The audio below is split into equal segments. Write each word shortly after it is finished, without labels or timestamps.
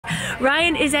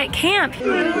Ryan is at camp.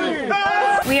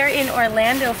 We are in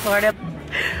Orlando, Florida.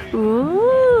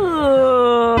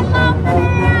 Ooh.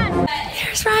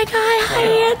 There's Ryan.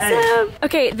 Hi, handsome.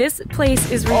 Okay, this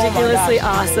place is ridiculously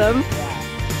awesome.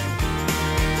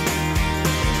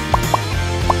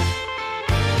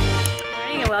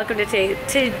 Welcome to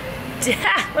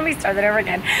let me start that over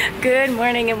again. Good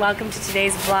morning and welcome to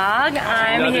today's vlog.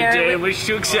 I'm here. Another day in which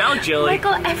to excel, Jilly.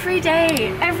 Michael, every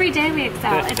day we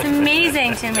excel. It's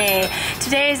amazing to me.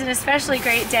 Today is an especially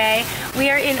great day.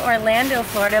 We are in Orlando,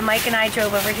 Florida. Mike and I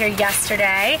drove over here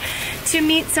yesterday to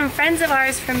meet some friends of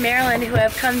ours from Maryland who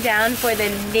have come down for the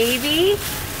Navy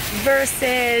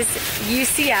versus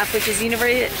UCF, which is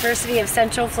University of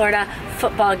Central Florida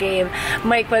football game.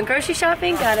 Mike went grocery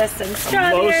shopping, got us some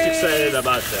strawberries. I'm most excited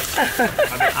about this.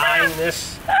 I've been eyeing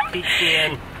this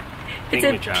pecan. It's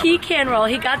a pecan roll.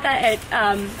 He got that at,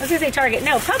 I was gonna say Target,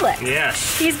 no, Publix.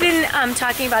 Yes. He's been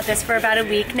talking about this for about a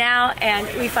week now, and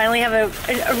we finally have a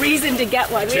reason to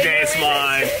get one. Today's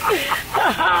mine.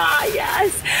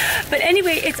 Yes. But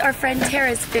anyway, it's our friend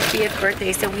Tara's 50th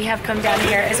birthday, so we have come down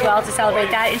here as well to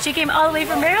celebrate that, and she came all the way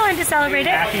from Maryland to celebrate it.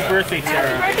 Happy birthday, Tara.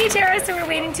 Happy birthday, Tara. So we're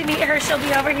waiting to meet her. She'll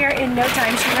be over here in no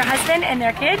time. She and her husband and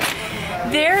their kids.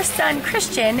 Their son,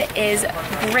 Christian, is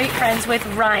great friends with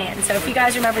Ryan. So if you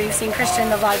guys remember, you've seen Christian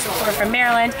in the vlogs before from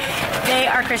Maryland. They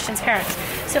are Christian's parents.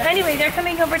 So anyway, they're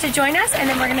coming over to join us, and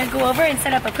then we're gonna go over and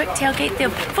set up a quick tailgate. The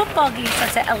football game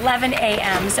starts at 11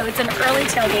 a.m. So it's an early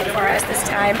tailgate for us this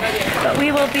time. But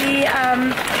we will be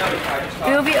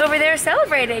over there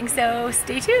celebrating, so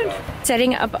stay tuned.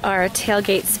 Setting up our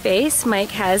tailgate space.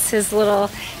 Mike has his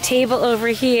little table over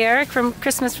here from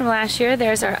Christmas from last year.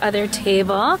 There's our other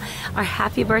table. Our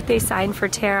happy birthday sign for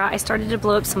Tara. I started to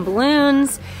blow up some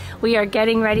balloons. We are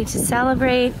getting ready to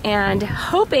celebrate and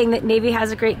hoping that Navy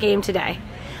has a great game today.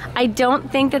 I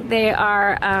don't think that they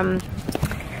are,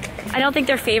 I don't think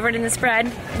they're favored in the spread.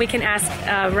 We can ask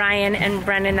Ryan and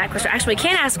Brennan that question. Actually, we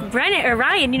can't ask Brennan or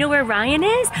Ryan. You know where Ryan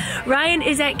is? Ryan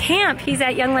is at camp. He's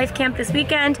at Young Life Camp this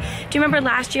weekend. Do you remember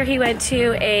last year he went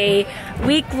to a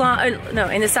week-long, no,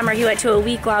 in the summer he went to a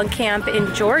week-long camp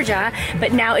in Georgia,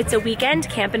 but now it's a weekend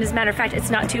camp, and as a matter of fact, it's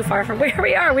not too far from where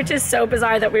we are, which is so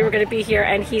bizarre that we were gonna be here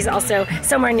and he's also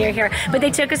somewhere near here. But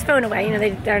they took his phone away. You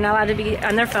know, they're not allowed to be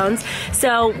on their phones,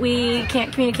 so we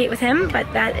can't communicate with him,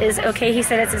 but that is okay. He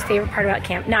said it's his favorite part about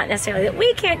camp. Not necessarily that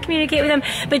we can't communicate with them,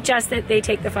 but just that they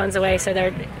take the phones away so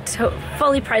they're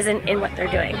fully present in what they're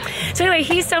doing. So anyway,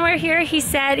 he's somewhere here. He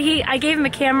said, I gave him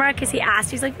a camera because he asked,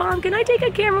 he's like, Mom, can I take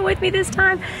a camera with me this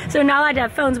time? So they're not allowed to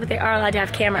have phones, but they are allowed to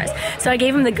have cameras. So I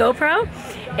gave him the GoPro,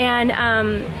 and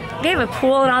they have a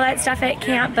pool and all that stuff at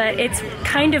camp, but it's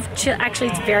kind of chill.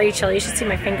 Actually, it's very chilly. You should see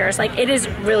my fingers. Like, it is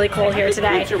really cold here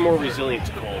today. Boots are more resilient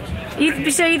to cold.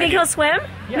 So you think he'll swim?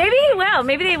 Yeah. Maybe he will.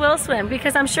 Maybe they will swim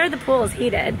because I'm sure the pool is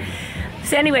heated.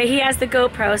 So anyway, he has the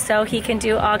GoPro so he can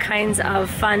do all kinds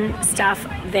of fun stuff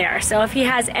there. So if he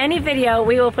has any video,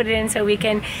 we will put it in so we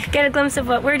can get a glimpse of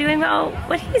what we're doing, well,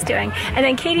 what he's doing. And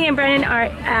then Katie and Brennan are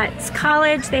at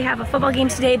college. They have a football game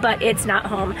today, but it's not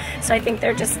home. So I think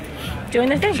they're just doing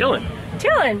their thing. Chilling.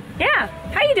 Chilling, yeah.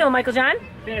 How you doing, Michael John?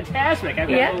 Fantastic. I've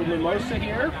got a little mimosa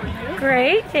here for you.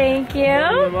 Great, thank you.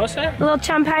 A little mimosa? A little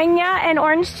champagne and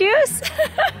orange juice.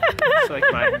 It's like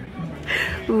mine.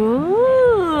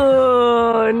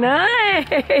 Ooh,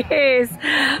 nice.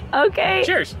 Okay.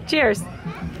 Cheers. Cheers.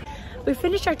 We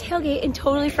finished our tailgate and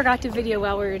totally forgot to video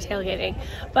while we were tailgating,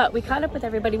 but we caught up with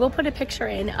everybody. We'll put a picture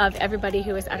in of everybody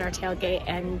who was at our tailgate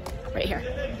and right here.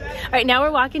 All right, now we're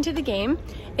walking to the game.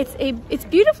 It's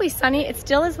beautifully sunny. It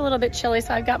still is a little bit chilly,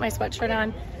 so I've got my sweatshirt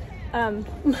on.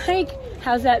 Mike,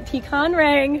 how's that pecan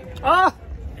ring? Oh,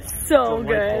 so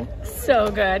good,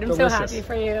 so good. I'm delicious. So happy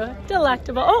for you.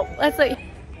 Delectable. Oh, let's see.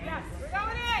 Yes, we're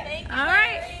going in. All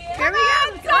right, here we go.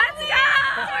 Let's go.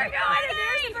 We're going in.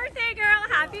 There's the birthday girl.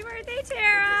 Happy birthday,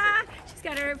 Tara. She's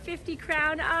got her 50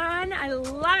 crown on. I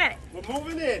love it. we're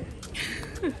moving in.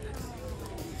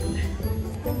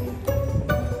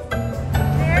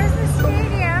 There's the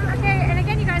stadium. Okay, and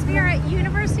again, you guys, we are at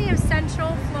University of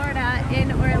Central Florida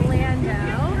in Orlando.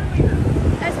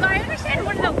 As far as I understand,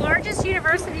 one of the largest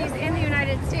universities in the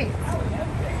United States.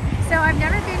 So I've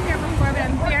never been here before, but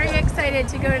I'm very excited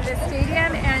to go to the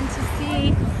stadium and to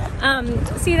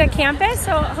see the campus.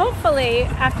 So hopefully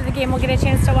after the game we'll get a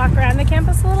chance to walk around the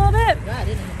campus a little bit.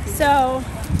 So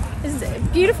this is a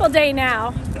beautiful day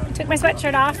now. Took my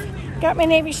sweatshirt off, got my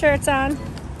Navy shirts on.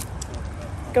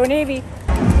 Go Navy.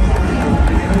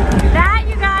 That,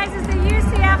 you guys, is the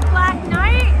UCF Black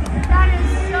Knight. That is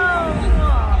so cool.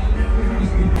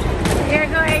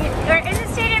 We're in the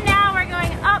stadium now. We're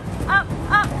going up, up,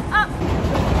 up, up.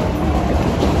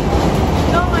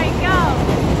 Oh my God.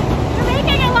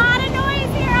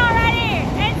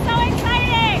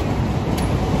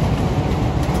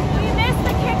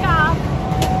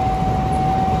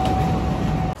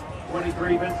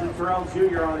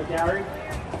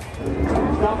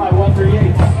 down by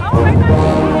 138. Oh my God.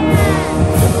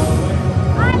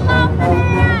 I love that.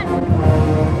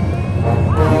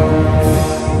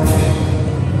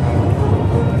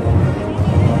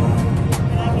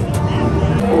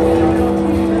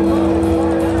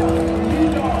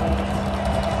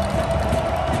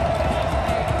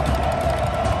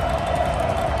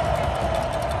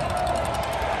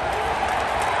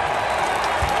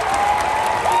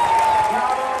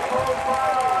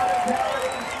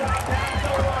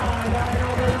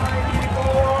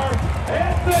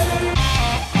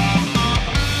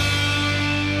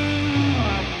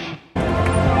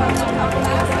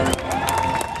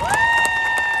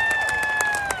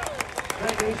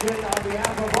 On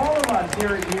behalf of all of us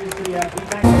here at UCF, we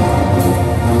thank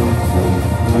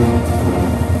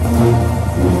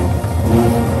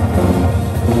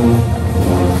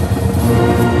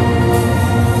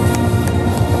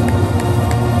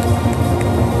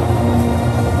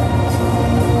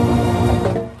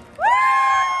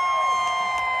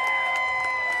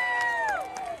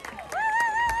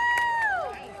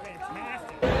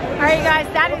Alright you guys,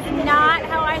 that is not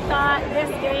how I thought this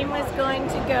game was going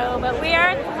to go, but we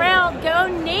are thrilled. Go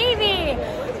Navy!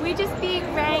 We just beat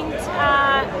ranked,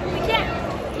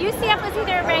 UCF was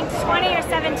either ranked 20 or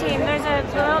 17. There's a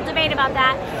little debate about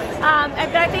that,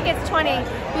 but I think it's 20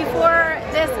 before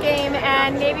this game,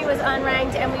 and Navy was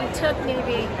unranked, and we took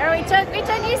Navy. Or we took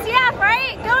UCF,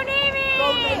 right? Go Navy!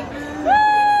 Go Navy!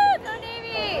 Woo! Go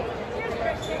Navy! Here's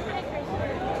Christian. Hi,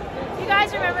 Christian. You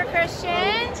guys remember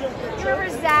Christian? You remember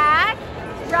Zach?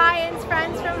 Ryan's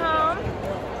friends from home.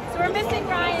 So we're missing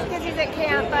Ryan because he's at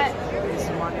camp, but...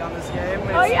 Some money on this game.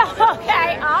 Oh yeah,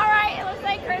 okay, all right. It looks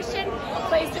like Christian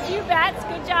placed a few bets.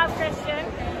 Good job, Christian.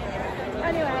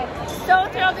 Anyway, so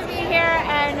thrilled to be here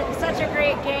and such a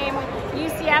great game.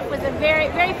 UCF was a very,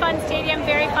 very fun stadium,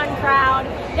 very fun crowd.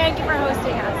 Thank you for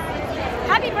hosting us.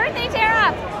 Happy birthday,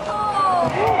 Tara! Oh,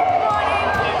 good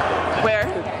morning. Where?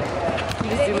 You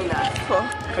just doing that. Cool.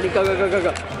 Ready, go, go, go, go,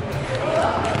 go.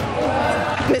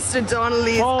 Mr.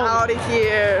 Donnellys out of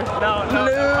here. No.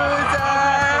 Loser.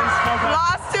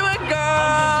 Lost to a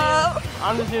girl.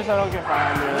 I'm just here so I don't get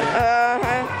fired, really.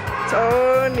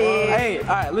 Tony. Hey,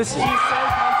 alright, listen.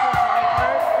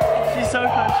 She's so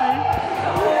country.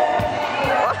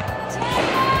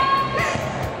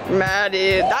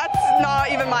 Maddie, that's not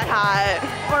even my hat.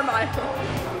 Or my...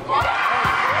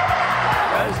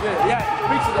 That was good. Yeah,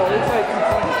 preach it though. It's crazy.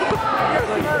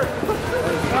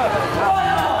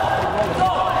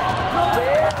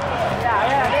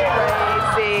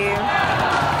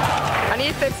 I need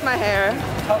to fix my hair.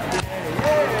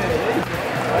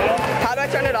 How do I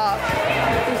turn it off?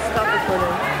 Stop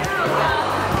recording.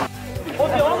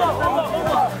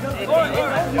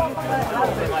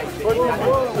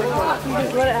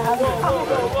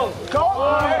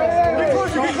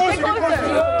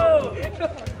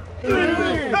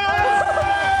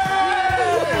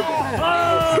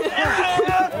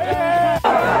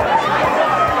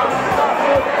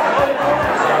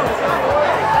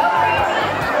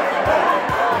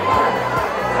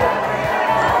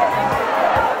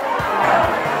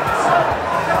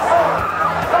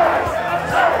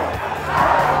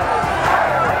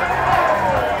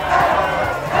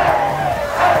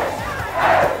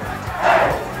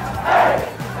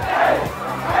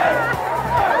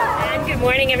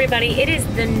 Everybody, it is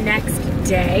the next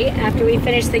day after we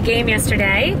finished the game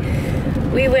yesterday.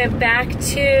 We went back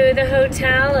to the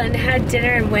hotel and had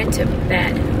dinner and went to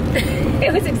bed.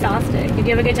 It was exhausting. Did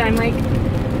you have a good time, Mike?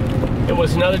 It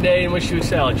was another day in which you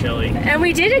excel, Chili. And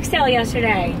we did excel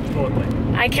yesterday. Totally.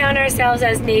 I count ourselves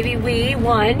as Navy. We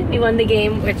won the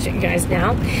game, which you guys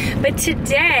know. But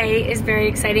today is very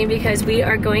exciting because we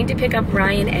are going to pick up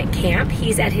Ryan at camp.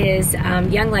 He's at his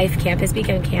Young Life camp, his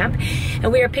weekend camp.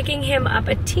 And we are picking him up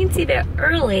a teensy bit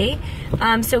early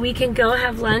so we can go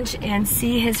have lunch and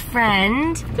see his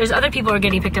friend. There's other people who are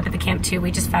getting picked up at the camp too.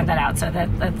 We just found that out, so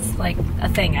that's like a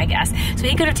thing, I guess. So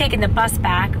he could have taken the bus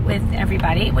back with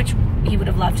everybody, which he would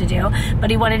have loved to do, but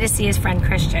he wanted to see his friend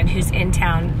Christian, who's in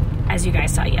town, as you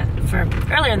guys saw for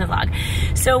earlier in the vlog.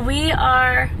 So we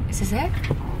are, is this it?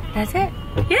 That's it?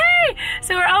 Yay!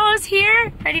 So we're almost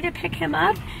here, ready to pick him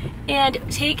up and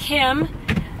take him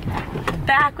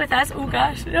back with us. Oh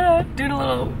gosh, doing a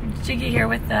little jiggy here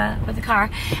with the car,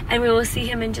 and we will see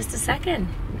him in just a second.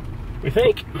 We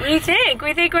think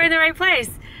we're in the right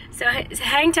place. So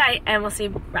hang tight and we'll see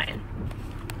Ryan.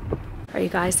 All right, you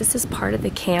guys, this is part of the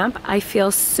camp. I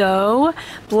feel so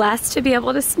blessed to be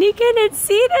able to sneak in and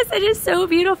see this. It is so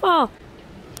beautiful.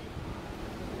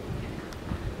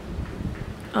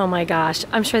 Oh my gosh,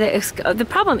 I'm sure that the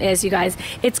problem is, you guys,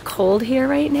 it's cold here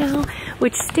right now,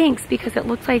 which stinks because it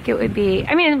looks like it would be,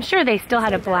 I mean, I'm sure they still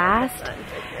had a blast.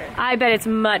 I bet it's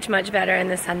much, much better in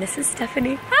the sun. This is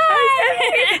Stephanie.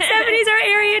 Hi! Stephanie. Stephanie's our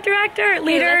area director,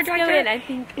 leader, director. I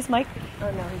think. Is Mike?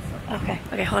 Oh no, he's not.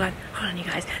 Okay, hold on, you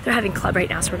guys. They're having club right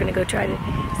now, so we're gonna go try to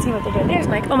see what they're doing. There's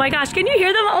Mike. Oh my gosh, can you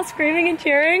hear them all screaming and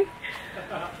cheering?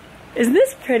 Isn't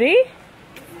this pretty?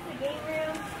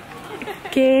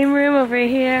 Game room over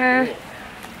here.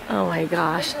 Oh my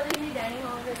gosh.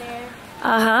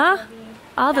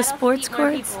 All the sports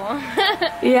courts.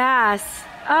 Yes.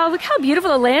 Oh, look how beautiful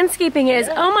the landscaping is.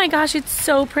 Oh my gosh, it's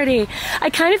so pretty. I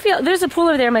kind of feel, there's a pool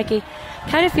over there, Mikey.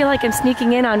 Kind of feel like I'm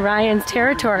sneaking in on Ryan's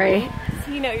territory.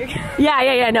 You know you're coming.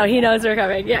 Yeah, no, he knows we're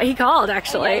coming. Yeah, he called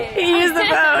actually. He used the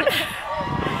phone.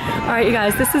 All right, you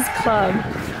guys, this is club.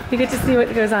 You get to see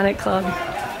what goes on at club.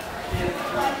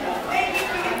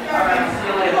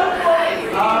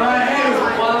 Alright, hey,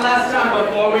 one last time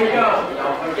before we go.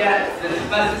 Don't forget, this is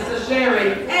my sister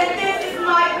Sherry. And this is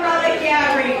my brother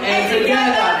Gary. And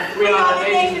together, we are the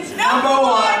nation's #1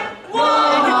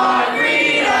 Walmart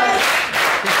greeters.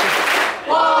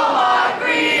 Walmart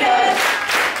greeters.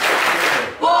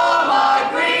 Walmart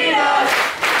greeters.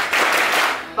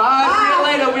 Bye, see you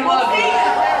later, we love you.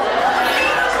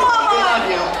 We love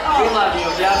you. We love you.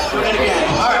 Yeah, we're gonna get it.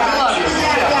 Alright, we love you.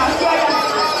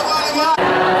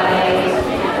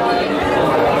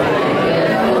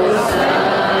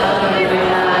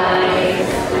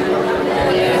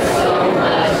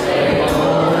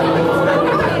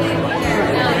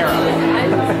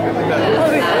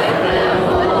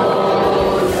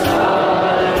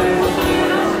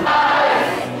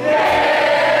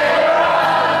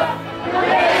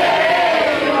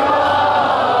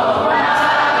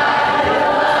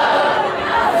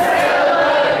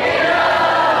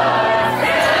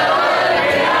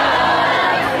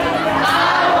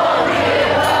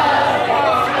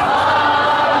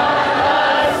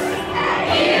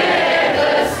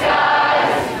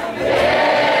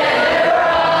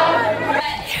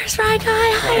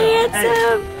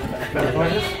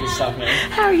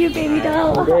 How are you, baby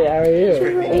doll? Great, how are you?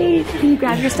 Great. Can you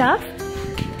grab your stuff?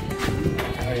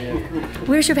 How are you?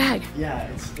 Where's your bag? Yeah,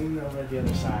 it's in over the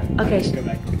other side. Okay. Let's go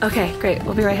back. Okay, great.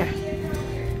 We'll be right here.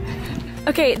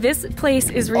 Okay, this place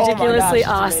is ridiculously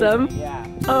awesome. Yeah.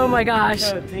 Oh my gosh.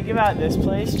 So think about this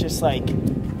place just like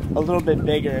a little bit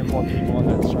bigger and more people in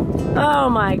that structure. Oh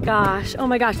my gosh. Oh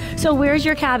my gosh. So where's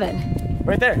your cabin?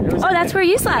 Right there. It was Oh, that's where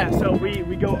you slept. Yeah, so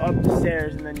we go up the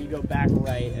stairs and then you go back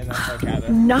right and that's our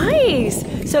cabin. Nice.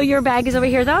 So your bag is over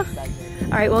here though?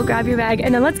 All right, we'll grab your bag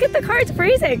and then let's get the car. It's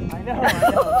freezing. I know.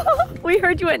 We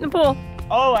heard you went in the pool.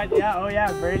 Oh,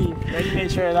 yeah, Brady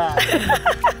made sure of that.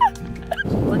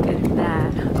 Look at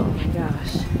that. Oh my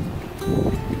gosh.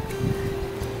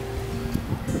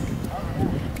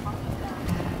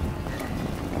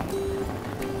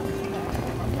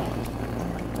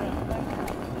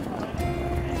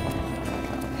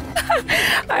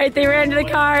 All right, they ran to the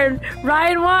car and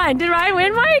Ryan won. Did Ryan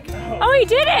win, Mike? Oh, he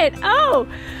did it. Oh,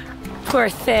 poor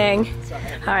thing.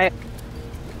 All right.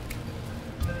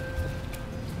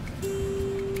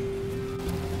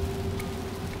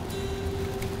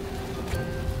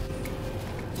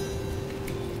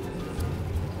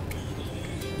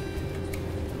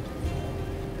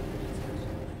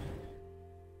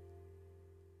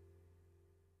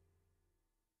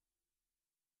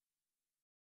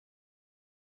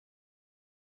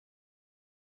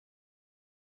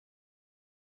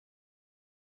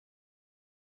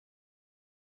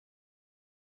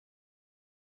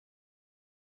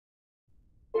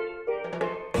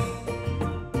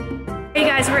 Hey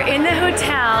guys, we're in the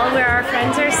hotel where our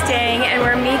friends are staying and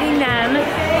we're meeting them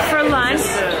for lunch.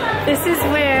 This is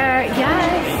where,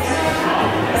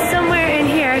 yes, somewhere in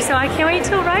here. So I can't wait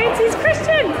till Ryan sees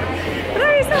Christian.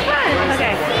 That'll be so fun.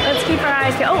 Okay, let's keep our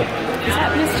eyes peeled. Oh, is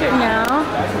that Mr. now?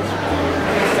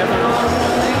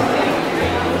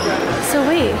 So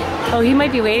wait, oh, he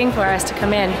might be waiting for us to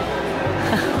come in.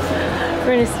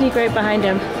 We're gonna sneak right behind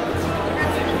him.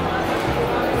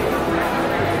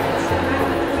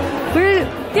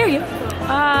 There you. Did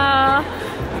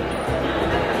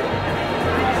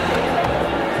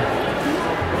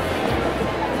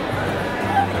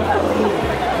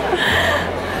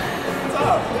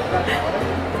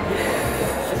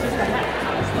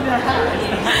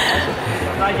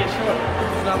I get shorter?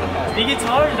 Did he get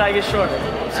taller or did I get shorter?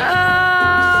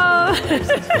 Oh!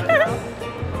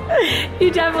 You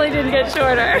definitely didn't get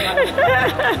shorter.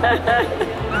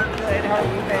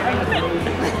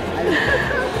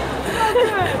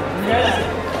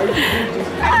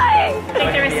 Hi!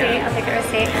 I'll take the receipt.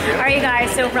 Stacy. All right, you guys,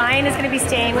 so Ryan is going to be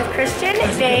staying with Christian.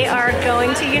 They are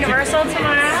going to Universal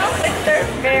tomorrow, which they're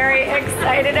very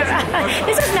excited about.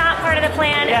 This is not part of the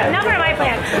plan, not part of my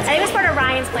plan. I think it was part of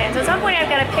Ryan's plan. So at some point,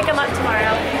 I've got to pick him up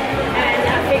tomorrow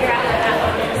and figure out how that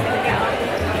one is going to go.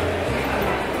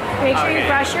 Make sure you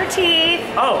brush your teeth.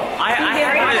 Oh, I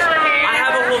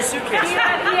have a whole suitcase.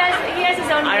 He has his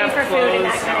own money for food and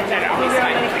that kind of stuff. He's your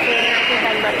own money for food and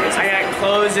I got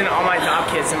clothes and all my job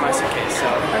kits in my suitcase, so.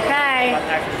 Okay.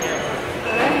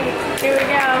 Here we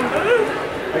go.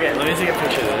 Okay, let me take a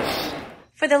picture of this.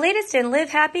 For the latest in Live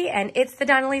Happy and It's the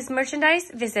Donnellys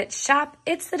merchandise, visit shop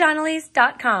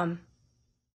itsthedonnellys.com.